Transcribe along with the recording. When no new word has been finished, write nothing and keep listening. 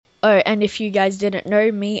Oh, and if you guys didn't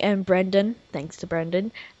know, me and Brendan, thanks to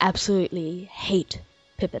Brendan, absolutely hate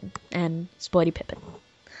Pippin and Sporty Pippin.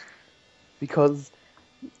 Because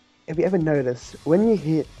if you ever notice, when you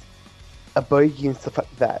hit a bogey and stuff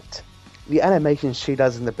like that, the animation she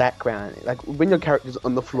does in the background, like when your character's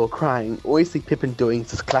on the floor crying, all you see Pippin doing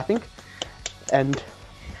is just clapping, and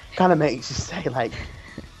kind of makes you say, like,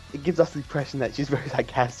 it gives us the impression that she's very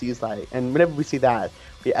sarcastic, like, and whenever we see that,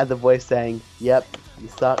 we add the voice saying, "Yep, you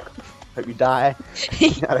suck. Hope you die.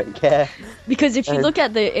 I don't care." Because if you look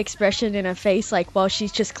at the expression in her face, like while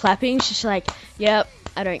she's just clapping, she's like, "Yep,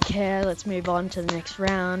 I don't care. Let's move on to the next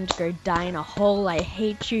round. Go die in a hole. I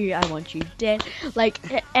hate you. I want you dead." Like,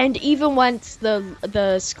 and even once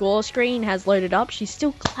the score screen has loaded up, she's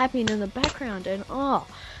still clapping in the background, and I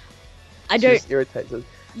don't. She just irritates us.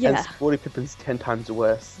 Yeah. And Sporty Pippin's 10 times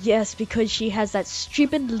worse. Yes, because she has that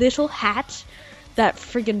stupid little hat that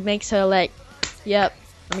friggin' makes her like, "Yep,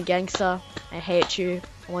 I'm a gangster. I hate you.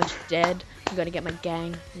 I want you dead. I'm gonna get my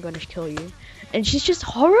gang. I'm gonna kill you." And she's just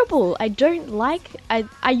horrible. I don't like...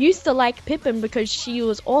 I used to like Pippin because she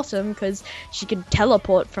was awesome, because she could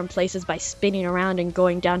teleport from places by spinning around and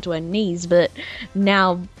going down to her knees, but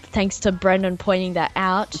now, thanks to Brendan pointing that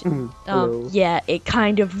out, yeah, it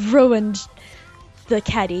kind of ruined the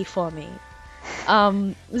caddy for me.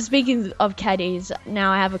 Speaking of caddies,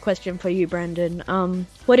 now I have a question for you, Brendan.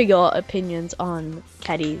 What are your opinions on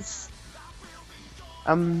caddies?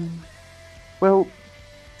 Well,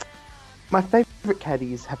 my favourite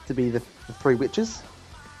caddies have to be the Three Witches.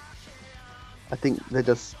 I think they're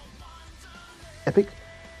just epic.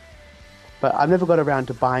 But I've never got around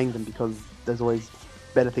to buying them because there's always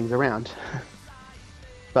better things around.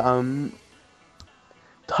 But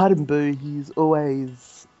Titan Boo, he's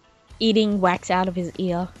always Eating wax out of his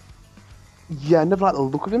ear. Yeah, I never like the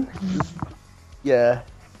look of him. Yeah.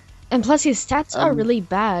 And plus his stats are really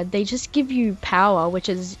bad. They just give you power, which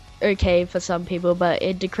is okay for some people, but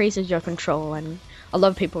it decreases your control, and a lot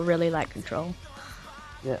of people really like control.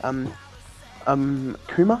 Yeah,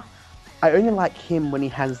 Kuma, I only like him when he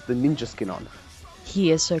has the ninja skin on.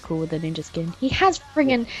 He is so cool with the ninja skin. He has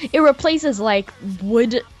friggin'... It replaces, like,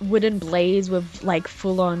 wooden blades with, like,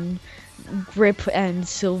 full-on grip and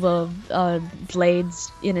silver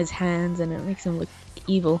blades in his hands, and it makes him look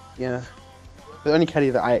evil. Yeah. The only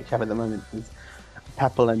caddy that I actually have at the moment is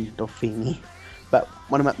Papal and Dolphini. But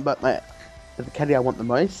the caddy I want the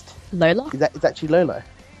most... Lola? Is actually Lola.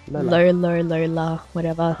 Lola,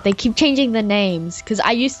 whatever. They keep changing the names, because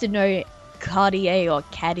I used to know Cartier or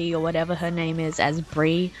Caddy or whatever her name is as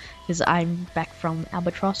Bree, because I'm back from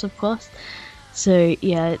Albatross, of course. So,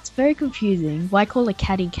 yeah, it's very confusing. Why call a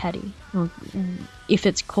caddy? Well, if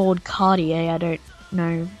it's called Cartier, I don't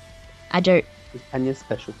know. Is Tanya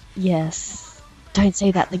special? Yes. Don't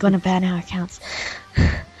say that, they're gonna ban our accounts.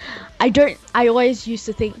 I always used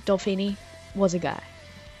to think Dolphini was a guy.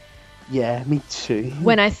 Yeah, me too.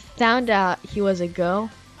 When I found out she was a girl,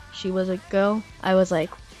 I was like,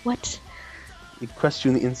 what? It crushed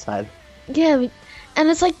you on the inside. Yeah, and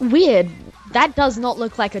it's like weird. That does not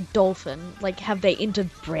look like a dolphin. Like, have they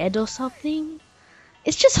interbred or something?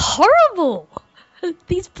 It's just horrible.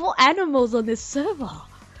 These poor animals on this server.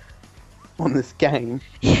 On this game.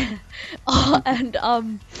 Yeah. Oh, and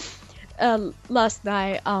last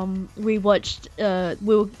night we watched a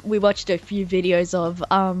few videos of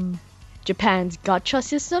Japan's gacha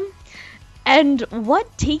system, and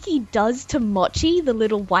what Tiki does to Mochi, the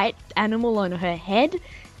little white animal on her head,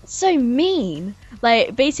 it's so mean.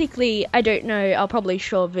 Like, basically, I don't know, I'll probably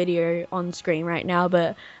show a video on screen right now,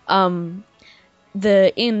 but in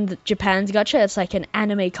Japan's gacha, it's like an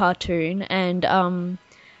anime cartoon, and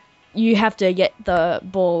you have to get the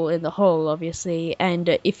ball in the hole, obviously,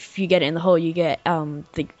 and if you get it in the hole, you get a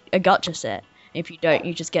gacha set. If you don't,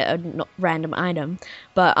 you just get a random item.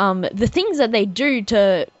 But the things that they do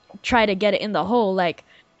to try to get it in the hole, like,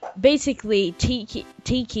 basically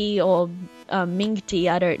Tiki or Mingti,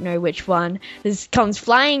 I don't know which one, comes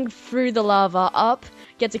flying through the lava up,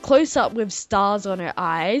 gets a close-up with stars on her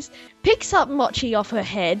eyes, picks up Mochi off her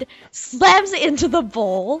head, slams it into the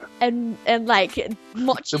ball, and like,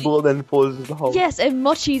 Mochi... The ball then falls into the hole. Yes, and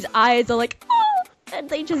Mochi's eyes are like, oh, and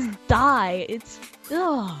they just die. It's...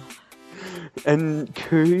 ugh. And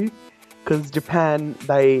Ku, because Japan,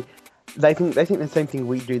 they think the same thing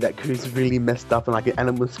we do, that Ku's really messed up and like an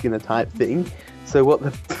animal skinner type thing. So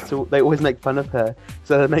they always make fun of her.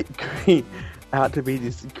 So they make Ku out to be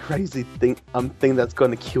this crazy thing that's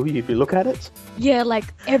going to kill you if you look at it. Yeah,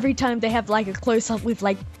 like every time they have like a close up with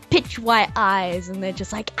like pitch white eyes, and they're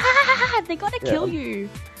just like, ah, they gotta kill you.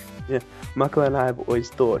 Yeah, Michael and I have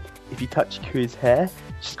always thought if you touch Ku's hair,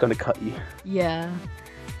 she's going to cut you. Yeah.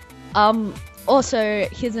 Also,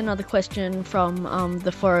 here's another question from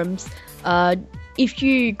the forums. If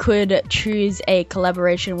you could choose a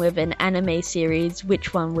collaboration with an anime series,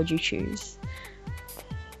 which one would you choose?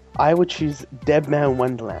 I would choose Dead Man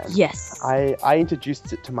Wonderland. Yes. I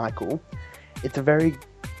introduced it to Michael. It's a very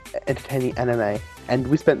entertaining anime, and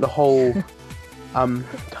we spent the whole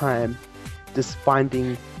time just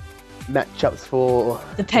finding matchups for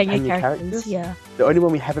The Penya Penya characters, yeah. The only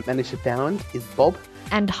one we haven't managed to find is Bob.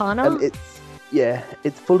 And Hana? And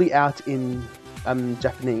it's fully out in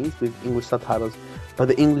Japanese with English subtitles, but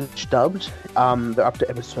the English dubbed, they're up to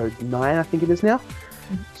episode 9, I think it is now.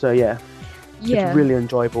 So yeah, it's really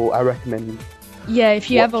enjoyable. I recommend. Yeah, if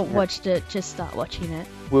you haven't watched it, just start watching it.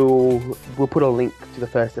 We'll put a link to the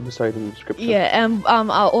first episode in the description. Yeah, and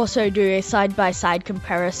I'll also do a side-by-side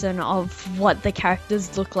comparison of what the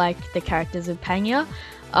characters look like, the characters of Panya.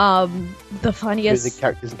 The funniest... The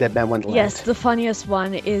characters in Dead Man Wonderland. Yes, the funniest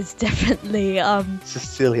one is definitely...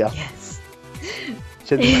 Cecilia. Yes.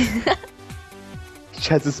 She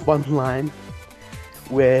has this one line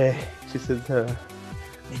where she says her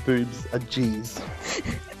boobs are G's.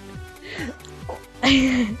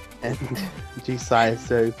 And G size,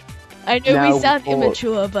 so... I know we sound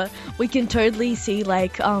immature, but we can totally see,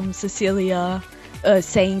 like, Cecilia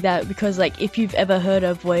saying that, because, like, if you've ever heard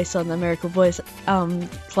her voice on the Miracle Voice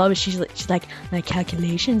Club, she's like, my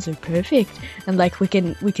calculations are perfect, and, like, we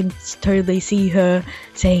can totally see her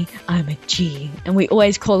saying, I'm a G, and we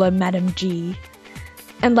always call her Madam G.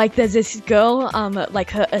 And, like, there's this girl,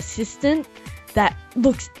 like, her assistant, that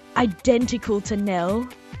looks identical to Nell,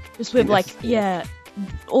 just with, like,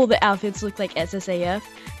 all the outfits look like SSAF.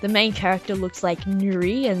 The main character looks like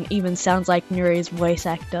Nuri, and even sounds like Nuri's voice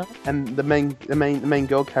actor. And the main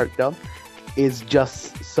girl character is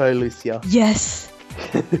just so Lucia. Yes.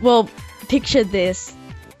 Well, picture this.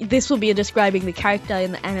 This will be describing the character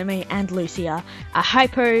in the anime and Lucia. A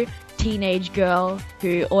hypo teenage girl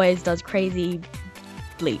who always does crazy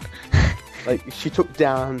bleep. Like, she took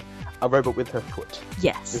down a robot with her foot.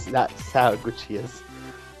 Yes. That's how good she is.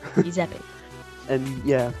 He's epic. And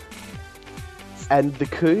yeah. And the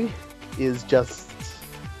coup is just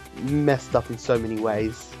messed up in so many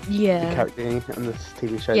ways. Yeah. The character on this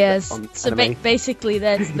TV show. Yes. On So basically,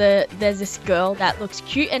 there's this girl that looks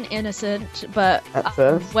cute and innocent, but at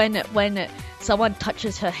first, when someone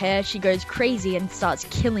touches her hair, she goes crazy and starts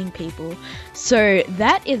killing people. So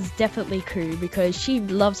that is definitely Ku, because she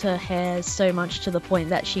loves her hair so much to the point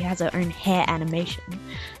that she has her own hair animation.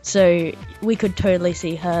 So we could totally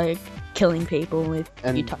see her killing people with...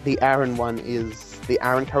 And the Aaron one is the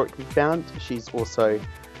Aaron character we found. She's awesome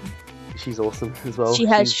as well. She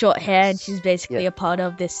has short hair, and she's basically a part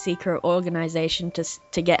of this secret organization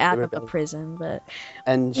to get out of the prison.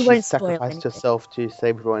 And she sacrificed herself to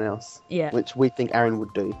save everyone else. Yeah. Which we think Aaron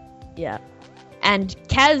would do. Yeah. And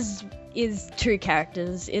Kaz is two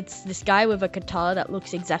characters. It's this guy with a guitar that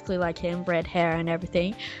looks exactly like him, red hair and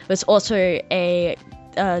everything. There's also a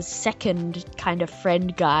second kind of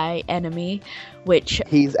friend guy enemy, which...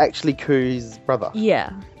 He's actually Ku's brother.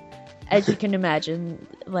 Yeah. As you can imagine,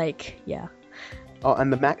 like, yeah. Oh,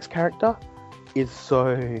 and the Max character is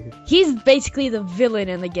so... He's basically the villain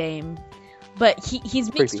in the game. But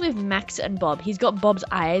he's mixed Creepy. with Max and Bob. He's got Bob's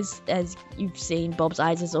eyes, as you've seen. Bob's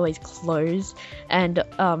eyes is always closed. And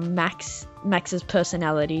Max's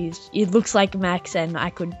personality, it looks like Max, and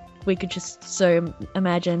we could just so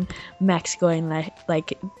imagine Max going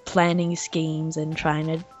like planning schemes and trying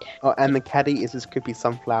to... Oh, and the caddy is this creepy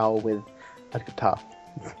sunflower with a guitar.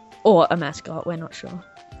 Or a mascot, we're not sure.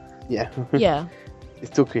 Yeah. Yeah.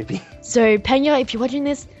 It's still creepy. So, Penya, if you're watching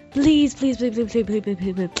this, please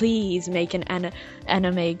make an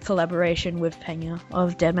anime collaboration with Penya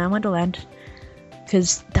of Dead Man Wonderland.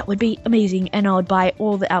 Because that would be amazing, and I would buy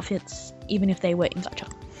all the outfits, even if they were in gacha.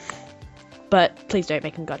 But please don't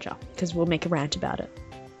make them gacha, because we'll make a rant about it.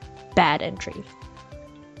 Bad entry.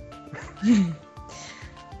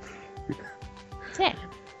 Yeah.